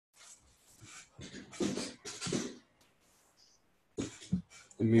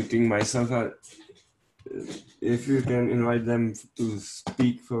muting myself. If you can invite them to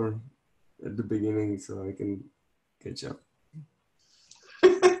speak for at the beginning, so I can catch up.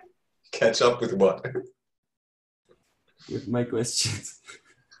 Catch up with what? With my questions.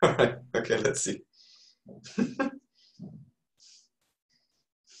 All right. Okay, let's see.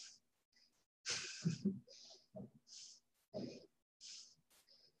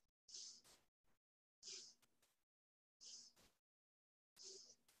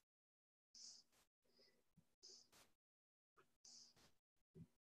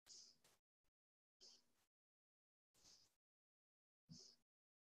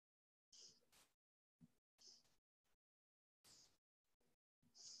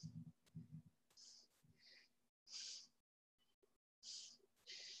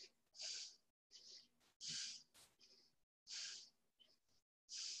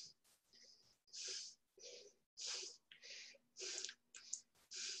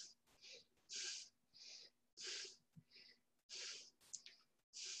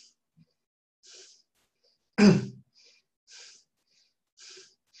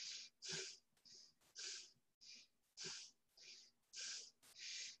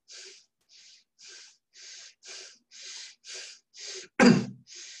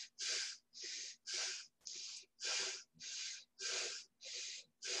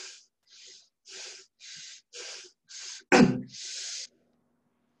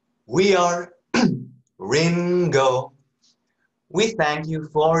 We are Ringo. We thank you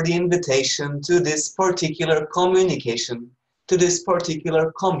for the invitation to this particular communication, to this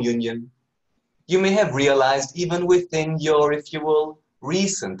particular communion. You may have realized even within your, if you will,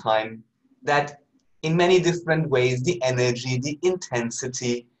 recent time, that in many different ways the energy, the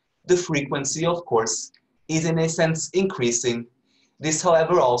intensity, the frequency, of course, is in a sense increasing. This,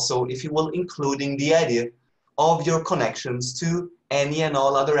 however, also, if you will, including the idea of your connections to any and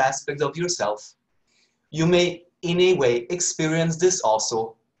all other aspects of yourself. You may, in a way, experience this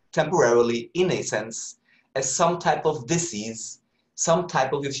also, temporarily, in a sense, as some type of disease, some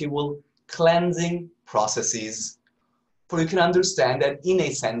type of, if you will, cleansing processes. For you can understand that, in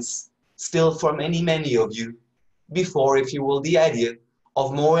a sense, still for many, many of you, before, if you will, the idea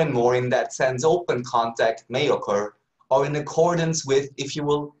of more and more, in that sense, open contact may occur, or in accordance with, if you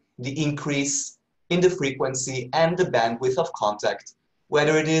will, the increase in the frequency and the bandwidth of contact,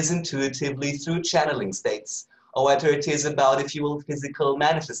 whether it is intuitively through channeling states, or whether it is about, if you will, physical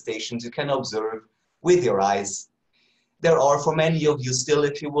manifestations you can observe with your eyes. There are for many of you still,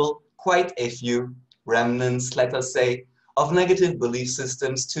 if you will, quite a few remnants, let us say, of negative belief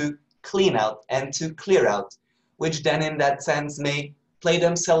systems to clean out and to clear out, which then in that sense may play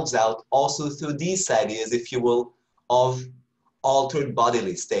themselves out also through these ideas, if you will, of altered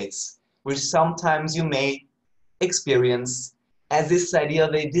bodily states, which sometimes you may experience as this idea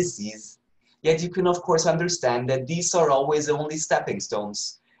of a disease. Yet you can of course understand that these are always only stepping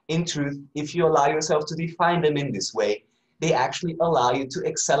stones. In truth, if you allow yourself to define them in this way, they actually allow you to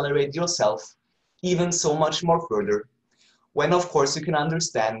accelerate yourself even so much more further. When of course you can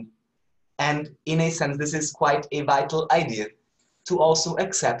understand, and in a sense this is quite a vital idea, to also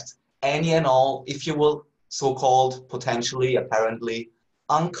accept any and all, if you will, so-called, potentially, apparently,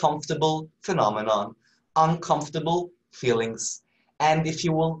 uncomfortable phenomenon, uncomfortable feelings, and if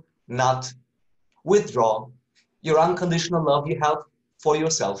you will, not withdraw your unconditional love you have for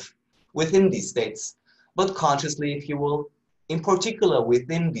yourself within these states, but consciously, if you will, in particular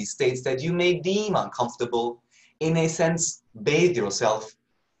within these states that you may deem uncomfortable, in a sense, bathe yourself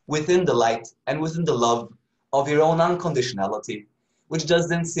within the light and within the love of your own unconditionality, which does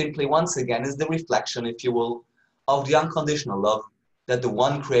then simply, once again, is the reflection, if you will, of the unconditional love that the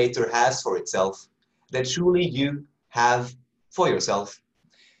one creator has for itself, that truly you have for yourself.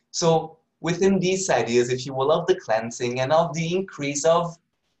 So within these ideas, if you will, of the cleansing and of the increase of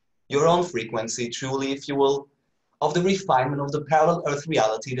your own frequency, truly, if you will, of the refinement of the parallel earth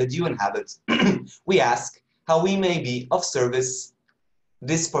reality that you inhabit, we ask how we may be of service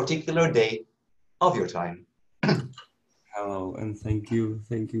this particular day of your time. Hello, and thank you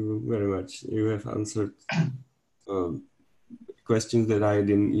very much. You have answered questions that I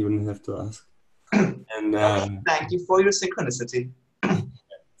didn't even have to ask. And thank you for your synchronicity.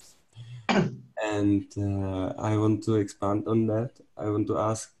 And I want to expand on that. I want to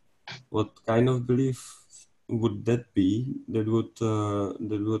ask, what kind of belief would that be that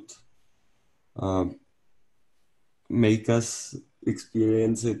would make us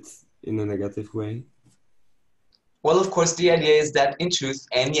experience it in a negative way? Well, of course, the idea is that in truth,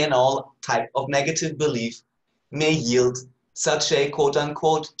 any and all type of negative belief may yield such a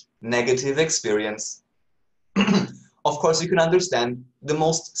quote-unquote negative experience. Of course, you can understand the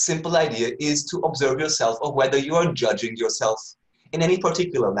most simple idea is to observe yourself of whether you are judging yourself in any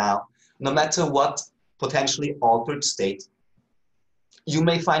particular now, no matter what potentially altered state you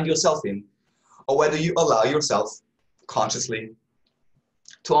may find yourself in, or whether you allow yourself consciously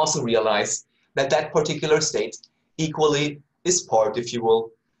to also realize that that particular state equally is part, if you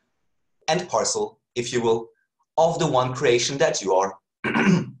will, and parcel, if you will, of the one creation that you are.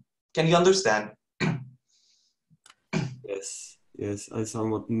 Can you understand? Yes, yes. I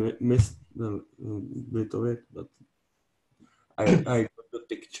somewhat missed the bit of it, but I got the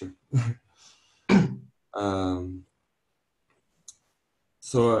picture. um,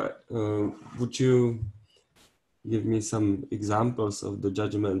 so, would you give me some examples of the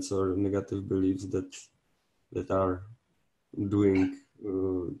judgments or negative beliefs that are doing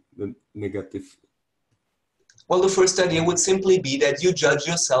the negative? Well, the first idea would simply be that you judge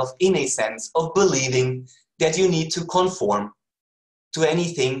yourself in a sense of believing that you need to conform to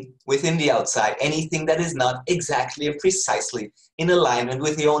anything within the outside, anything that is not exactly or precisely in alignment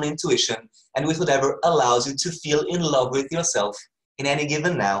with your own intuition and with whatever allows you to feel in love with yourself in any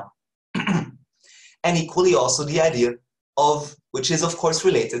given now. And equally also the idea of, which is of course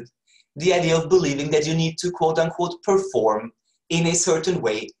related, the idea of believing that you need to quote unquote perform in a certain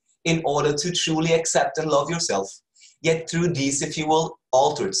way in order to truly accept and love yourself. Yet through these, if you will,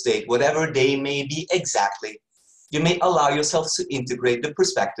 altered state, whatever they may be exactly, you may allow yourself to integrate the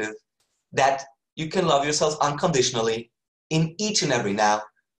perspective that you can love yourself unconditionally in each and every now,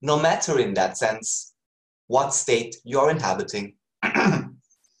 no matter in that sense what state you're inhabiting.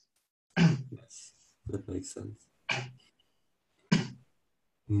 Yes, that makes sense.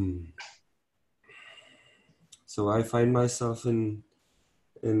 So I find myself in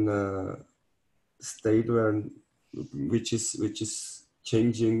a state which is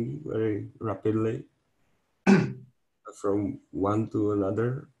changing very rapidly from one to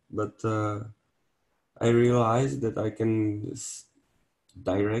another, but I realize that I can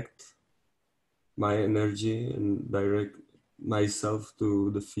direct my energy and direct myself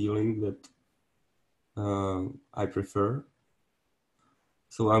to the feeling that I prefer.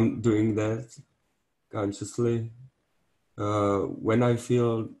 So I'm doing that consciously. When I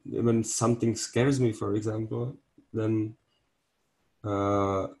feel, when something scares me, for example, then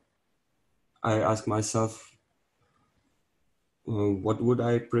I ask myself, what would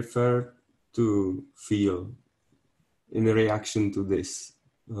I prefer to feel in reaction to this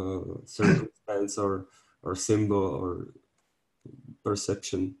circumstance or symbol or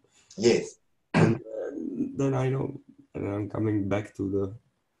perception? Yes. And then I know, and I'm coming back to the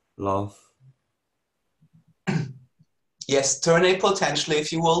love. Yes, turn a potentially,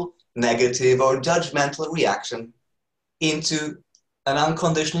 if you will, negative or judgmental reaction into an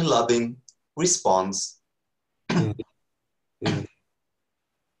unconditionally loving response. Yeah. Yeah.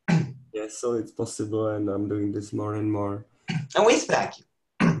 Yes, so it's possible, and I'm doing this more and more. And we thank you.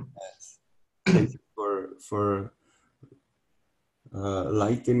 Yes. Thank you for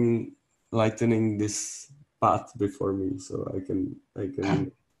lightening this path before me, so I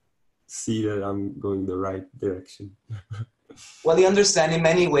can see that I'm going the right direction. Well, you understand in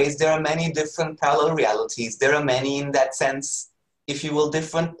many ways there are many different parallel realities. There are many, in that sense, if you will,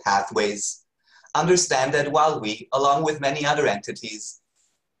 different pathways. Understand that while we, along with many other entities,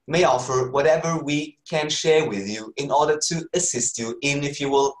 may offer whatever we can share with you in order to assist you in, if you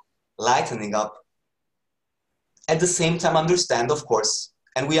will, lightening up. At the same time, understand, of course,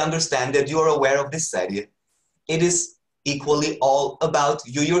 and we understand that you are aware of this idea. It is equally all about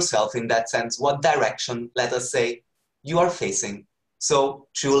you yourself in that sense, what direction, let us say, you are facing. So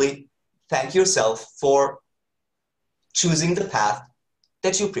truly, thank yourself for choosing the path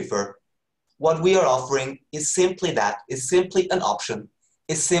that you prefer. What we are offering is simply that, is simply an option,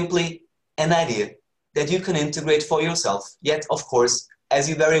 is simply an idea that you can integrate for yourself. Yet, of course, as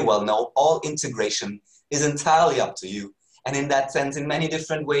you very well know, all integration is entirely up to you. And in that sense, in many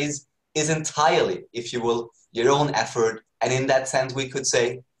different ways, is entirely, if you will, your own effort. And in that sense, we could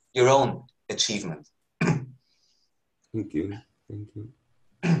say your own achievement. Thank you. Thank you.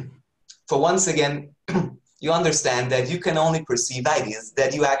 For once again, you understand that you can only perceive ideas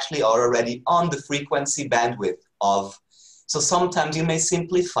that you actually are already on the frequency bandwidth of. So sometimes you may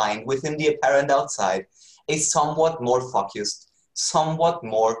simply find within the apparent outside a somewhat more focused, somewhat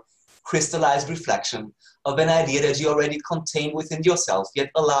more crystallized reflection of an idea that you already contain within yourself,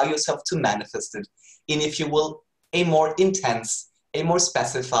 yet allow yourself to manifest it in, if you will, a more intense, a more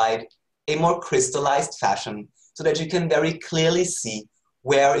specified, a more crystallized fashion, so that you can very clearly see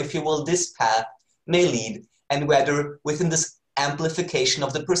where, if you will, this path may lead, and whether within this amplification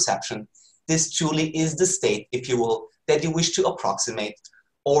of the perception, this truly is the state, if you will, that you wish to approximate,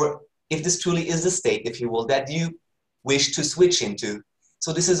 or if this truly is the state, if you will, that you wish to switch into.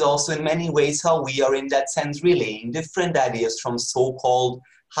 So this is also in many ways how we are in that sense relaying different ideas from so-called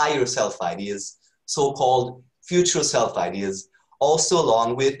higher self ideas, so-called future self ideas, also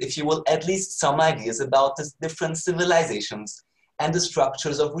along with, if you will, at least some ideas about the different civilizations and the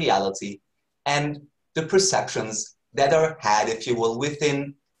structures of reality and the perceptions that are had, if you will,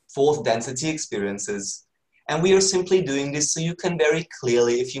 within fourth density experiences. And we are simply doing this so you can very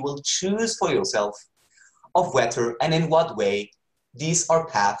clearly, if you will, choose for yourself of whether and in what way these are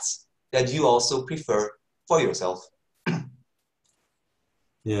paths that you also prefer for yourself.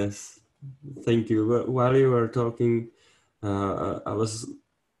 Yes, thank you. While you were talking, I was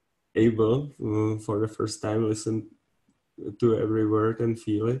able, for the first time, listen to every word and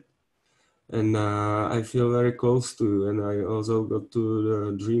feel it. And I feel very close to, and I also got to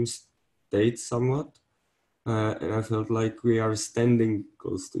the dream state somewhat. And I felt like we are standing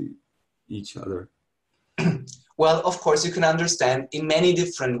close to each other. Well, of course, you can understand in many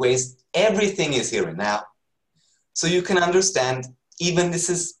different ways, everything is here and now. So you can understand, even if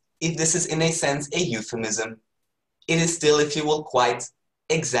this is in a sense a euphemism, it is still, if you will, quite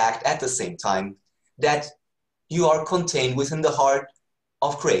exact at the same time, that you are contained within the heart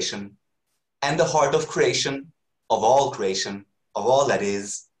of creation. And the heart of creation, of all that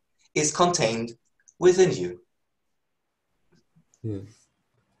is contained within you. Yes,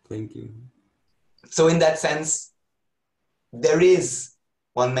 thank you. So in that sense, there is,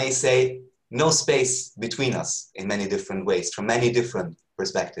 one may say, no space between us in many different ways, from many different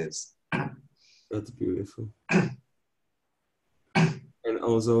perspectives. That's beautiful. And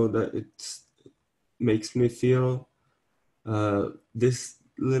also that it makes me feel this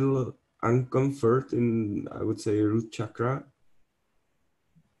little uncomfort in, I would say, root chakra.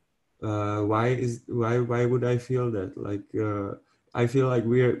 Why would I feel that? Like I feel like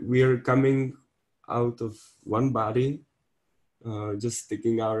we are coming out of one body, just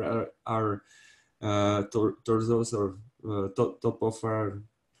sticking our torsos or top of our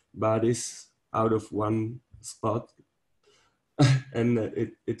bodies out of one spot, and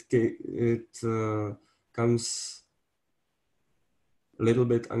it comes a little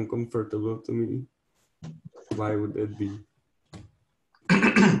bit uncomfortable to me. Why would that be?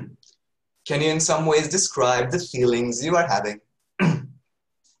 Can you in some ways describe the feelings you are having?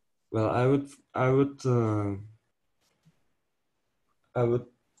 Well, I would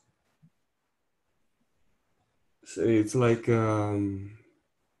say it's like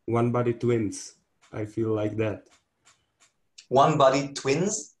one body twins. I feel like that. One body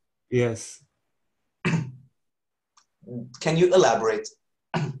twins? Yes. Can you elaborate?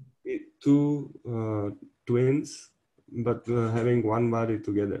 Two twins, but having one body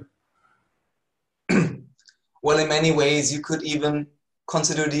together. Well, in many ways, you could even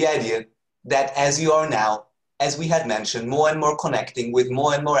consider the idea that as you are now, as we had mentioned, more and more connecting with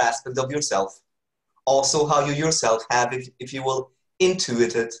more and more aspects of yourself, also how you yourself have, if you will,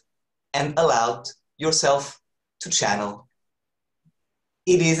 intuited and allowed yourself to channel.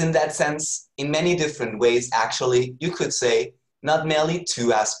 It is in that sense, in many different ways, actually, you could say, not merely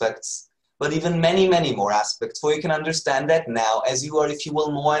two aspects, but even many, many more aspects, for you can understand that now, as you are, if you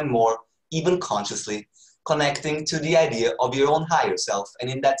will, more and more, even consciously, connecting to the idea of your own higher self,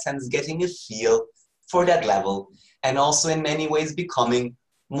 and in that sense, getting a feel for that level, and also in many ways becoming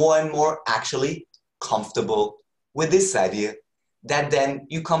more and more actually comfortable with this idea, that then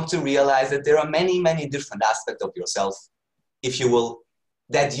you come to realize that there are many, many different aspects of yourself, if you will,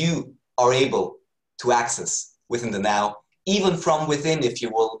 that you are able to access within the now, even from within, if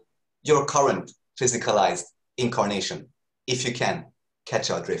you will, your current physicalized incarnation, if you can catch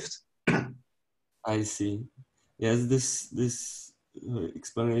our drift. I see. Yes, this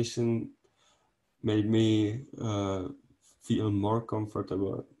explanation made me feel more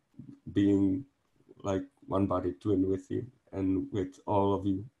comfortable being like one body twin with you and with all of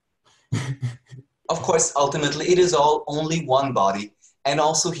you. Of course, ultimately, it is all only one body. And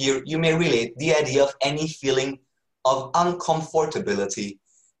also here, you may relate the idea of any feeling of uncomfortability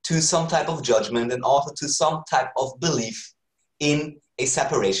to some type of judgment and also to some type of belief in a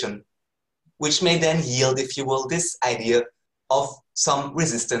separation, which may then yield, if you will, this idea of some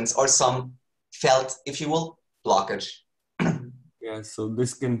resistance or some felt, if you will, blockage. Yeah, so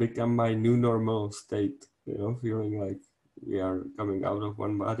this can become my new normal state, you know, feeling like we are coming out of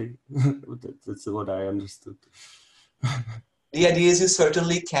one body. That's what I understood. The idea is you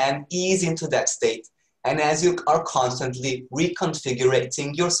certainly can ease into that state. And as you are constantly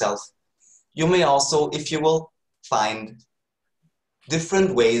reconfiguring yourself, you may also, if you will, find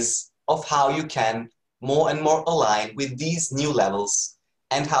different ways of how you can more and more align with these new levels,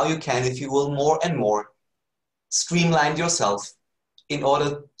 and how you can, if you will, more and more streamline yourself in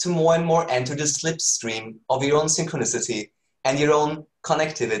order to more and more enter the slipstream of your own synchronicity and your own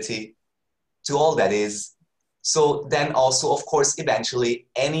connectivity to all that is. So then also, of course, eventually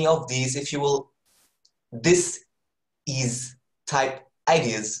any of these, if you will, dis-ease type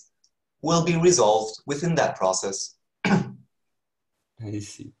ideas will be resolved within that process. I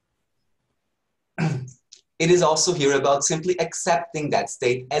see. It is also here about simply accepting that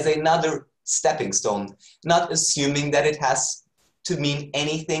state as another stepping stone, not assuming that it has to mean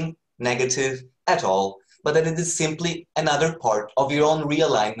anything negative at all, but that it is simply another part of your own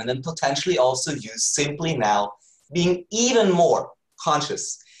realignment, and potentially also used simply now, being even more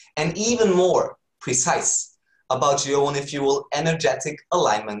conscious and even more precise about your own, if you will, energetic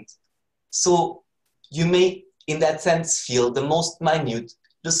alignment. So you may, in that sense, feel the most minute,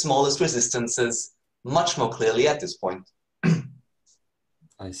 the smallest resistances much more clearly at this point.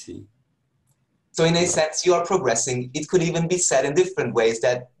 I see. So in a sense, you are progressing. It could even be said in different ways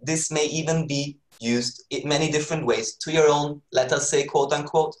that this may even be used in many different ways to your own, let us say, quote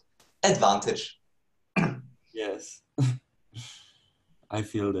unquote, advantage. Yes. I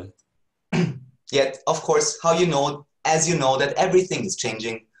feel that. Yet, of course, how you know, as you know that everything is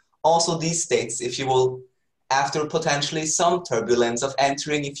changing, also these states, if you will, after potentially some turbulence of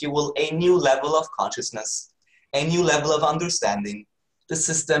entering, if you will, a new level of consciousness, a new level of understanding, the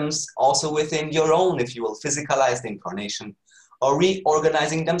systems also within your own, if you will, physicalized incarnation, are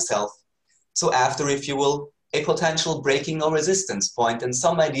reorganizing themselves. So after, if you will, a potential breaking or resistance point and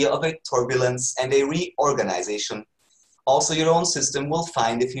some idea of a turbulence and a reorganization, also your own system will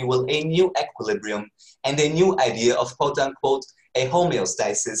find, if you will, a new equilibrium and a new idea of, quote unquote, a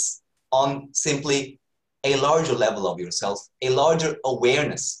homeostasis on simply a larger level of yourself, a larger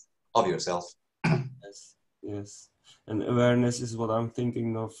awareness of yourself. Yes, yes. And awareness is what I'm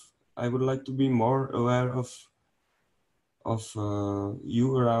thinking of. I would like to be more aware of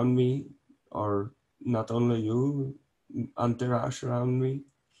you around me, or not only you, entourage around me.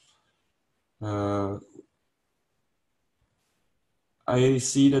 I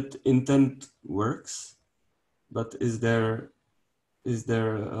see that intent works, but is there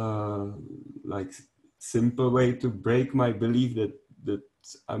like simple way to break my belief that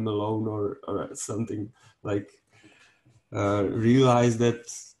I'm alone, or something, like realize that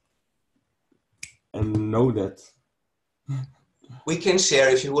and know that? We can share,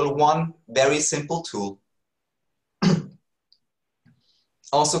 if you will, one very simple tool,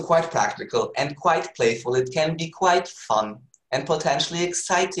 also quite practical and quite playful. It can be quite fun and potentially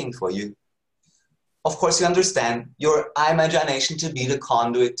exciting for you. Of course, you understand your imagination to be the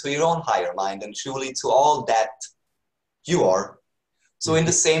conduit to your own higher mind and truly to all that you are. So in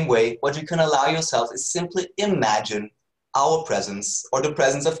the same way, what you can allow yourself is simply imagine our presence, or the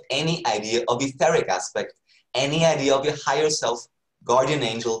presence of any idea of etheric aspect, any idea of your higher self, guardian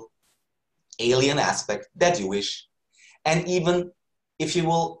angel, alien aspect that you wish. And even if you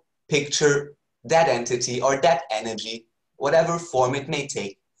will picture that entity or that energy, whatever form it may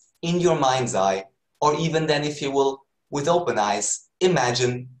take, in your mind's eye, or even then, if you will, with open eyes,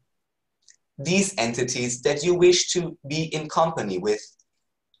 imagine these entities that you wish to be in company with,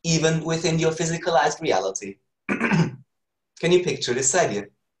 even within your physicalized reality. Can you picture this idea?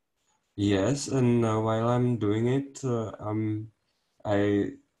 Yes, and while I'm doing it,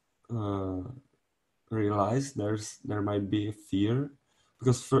 I realize there might be a fear,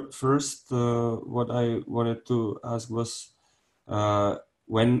 because first what I wanted to ask was,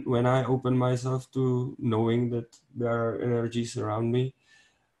 when I open myself to knowing that there are energies around me,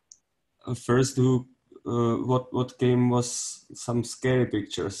 first what came was some scary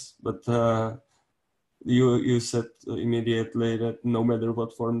pictures, but you said immediately that no matter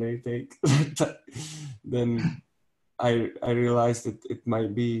what form they take, then I realized that it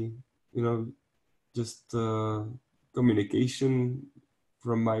might be, just communication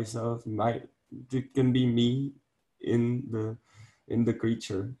from myself. It can be me in the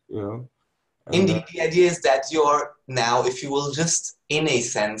creature, and Indeed, the idea is that you're now, if you will, just in a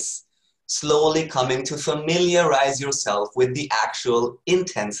sense, slowly coming to familiarize yourself with the actual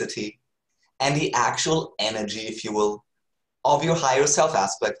intensity and the actual energy, if you will, of your higher self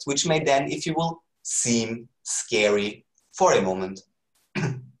aspect, which may then, if you will, seem scary for a moment.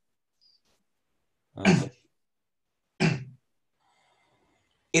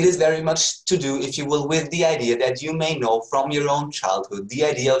 It is very much to do, if you will, with the idea that you may know from your own childhood, the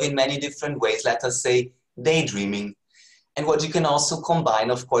idea of, in many different ways, let us say, daydreaming. And what you can also combine,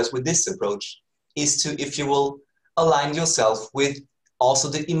 of course, with this approach is to, if you will, align yourself with also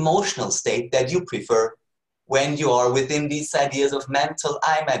the emotional state that you prefer when you are within these ideas of mental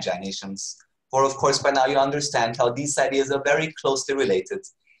imaginations. For of course, by now you understand how these ideas are very closely related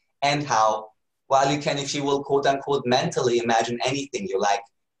and how, while you can, if you will, quote unquote, mentally imagine anything you like,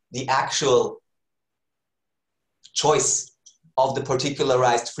 the actual choice of the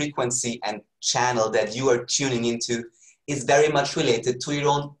particularized frequency and channel that you are tuning into is very much related to your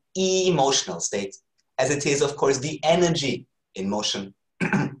own emotional state, as it is, of course, the energy in motion.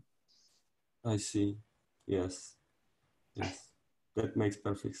 I see. Yes. Yes. That makes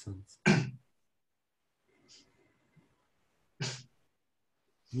perfect sense.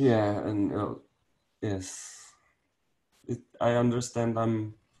 Yeah, and yes. I understand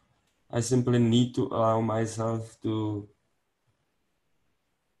I simply need to allow myself to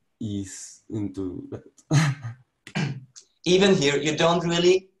ease into that. Even here, you don't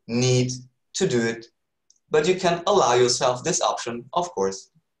really need to do it, but you can allow yourself this option, of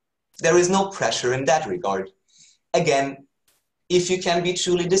course. There is no pressure in that regard. Again, if you can be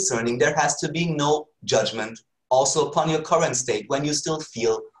truly discerning, there has to be no judgment also upon your current state when you still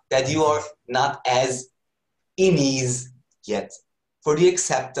feel that you are not as in ease yet. For the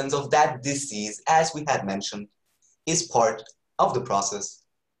acceptance of that disease, as we had mentioned, is part of the process.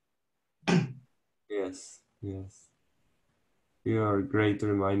 Yes, yes. You are a great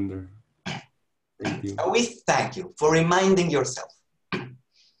reminder. Thank you. We thank you for reminding yourself.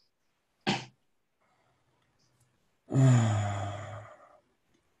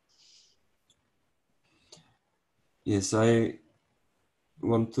 Yes, I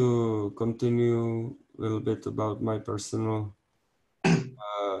want to continue a little bit about my personal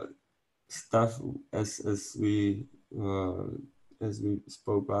stuff uh, as we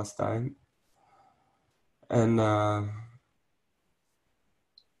spoke last time, and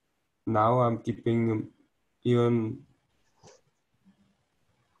now I'm keeping even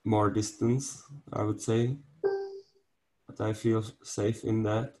more distance, I would say, but I feel safe in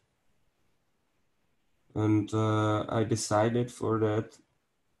that, and I decided for that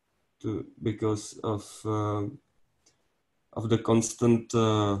because of the constant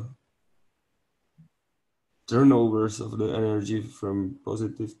turnovers of the energy from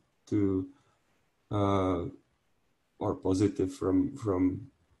positive to or positive from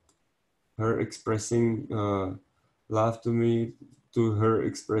her expressing love to me to her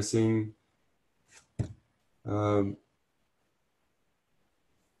expressing um,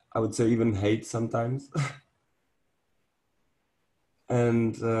 I would say even hate sometimes.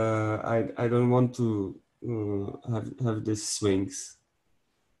 And I don't want to have these swings,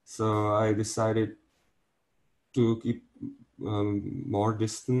 so I decided to keep more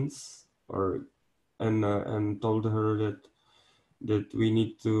distance, and told her that we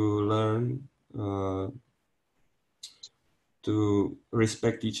need to learn to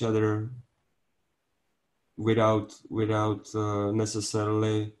respect each other without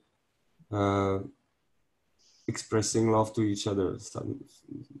necessarily expressing love to each other.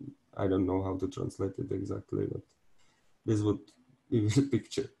 I don't know how to translate it exactly, but this would give you a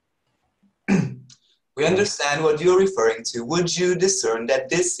picture. We understand what you're referring to. Would you discern that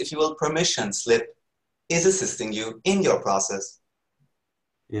this, if you will, permission slip is assisting you in your process?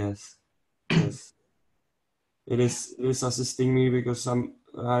 Yes, yes. It is assisting me because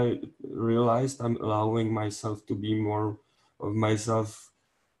I realized I'm allowing myself to be more of myself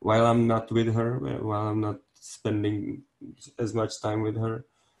while I'm not with her, while I'm not spending as much time with her.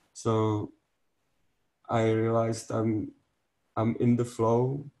 So I realized I'm in the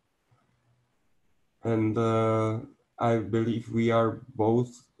flow, and I believe we are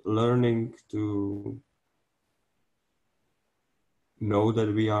both learning to know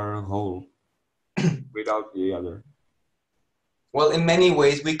that we are a whole without the other. Well, in many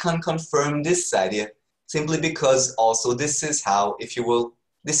ways, we can confirm this idea simply because also this is how, if you will,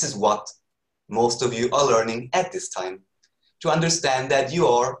 this is what most of you are learning at this time. To understand that you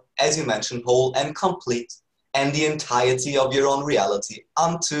are, as you mentioned, whole and complete, and the entirety of your own reality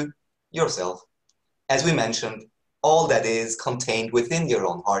unto yourself. As we mentioned, all that is contained within your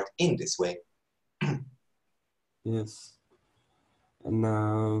own heart in this way. Yes. And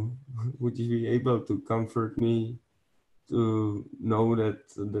would you be able to comfort me to know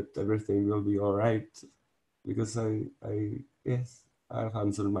that everything will be all right? Because yes, I've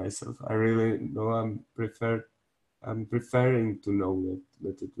answered myself. I really know I'm preferring to know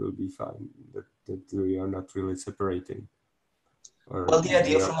that it will be fine, that we are not really separating. Or Well, the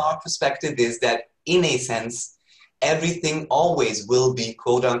idea from our perspective is that, in a sense, everything always will be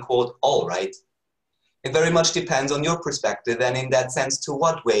quote unquote all right. It very much depends on your perspective, and in that sense, to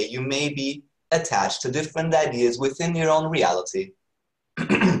what way you may be attached to different ideas within your own reality.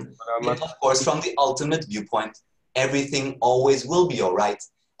 Yet, of course, from the ultimate viewpoint, everything always will be all right.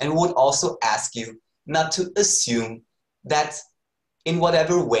 And we would also ask you not to assume that in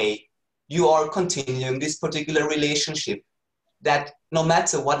whatever way you are continuing this particular relationship, that no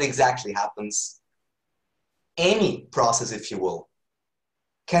matter what exactly happens, any process, if you will,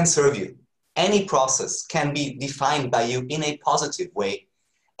 can serve you. Any process can be defined by you in a positive way.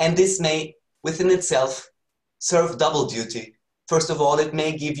 And this may, within itself, serve double duty. First of all, it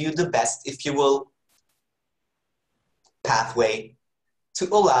may give you the best, if you will, pathway to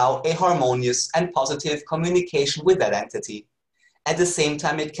allow a harmonious and positive communication with that entity. At the same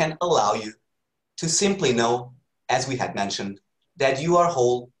time, it can allow you to simply know, as we had mentioned, that you are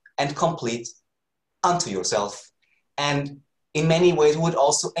whole and complete unto yourself. And in many ways would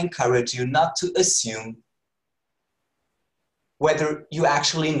also encourage you not to assume whether you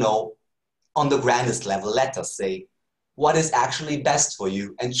actually know on the grandest level, let us say, what is actually best for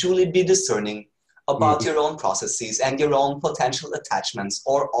you, and truly be discerning about your own processes and your own potential attachments,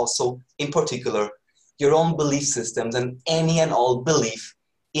 or also in particular your own belief systems and any and all belief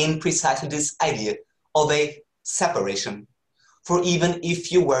in precisely this idea of a separation. For even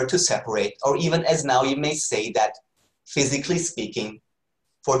if you were to separate, or even as now you may say that physically speaking,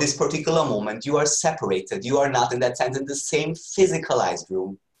 for this particular moment, you are separated. You are not in that sense in the same physicalized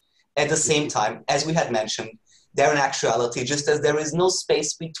room. At the same time, as we had mentioned, there in actuality, just as there is no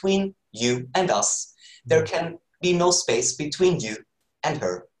space between you and us, there can be no space between you and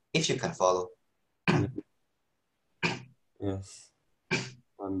her, if you can follow. Yes.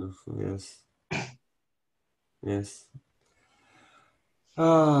 Wonderful. Yes. Yes.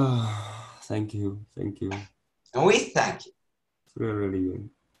 Ah, thank you. Thank you. And we thank you. Really good.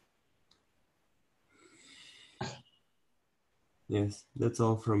 Yes, that's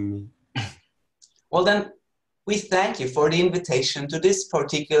all from me. Well, then, we thank you for the invitation to this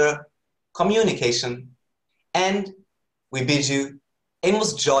particular communication, and we bid you a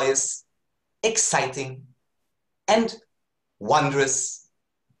most joyous, exciting, and wondrous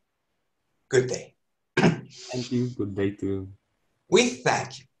good day. Thank you. Good day too. We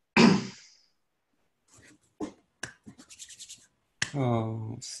thank you.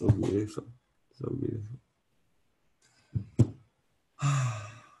 Oh, so beautiful. So beautiful.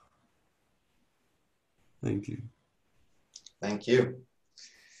 Thank you. Thank you.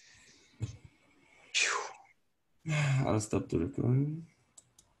 I'll stop the recording.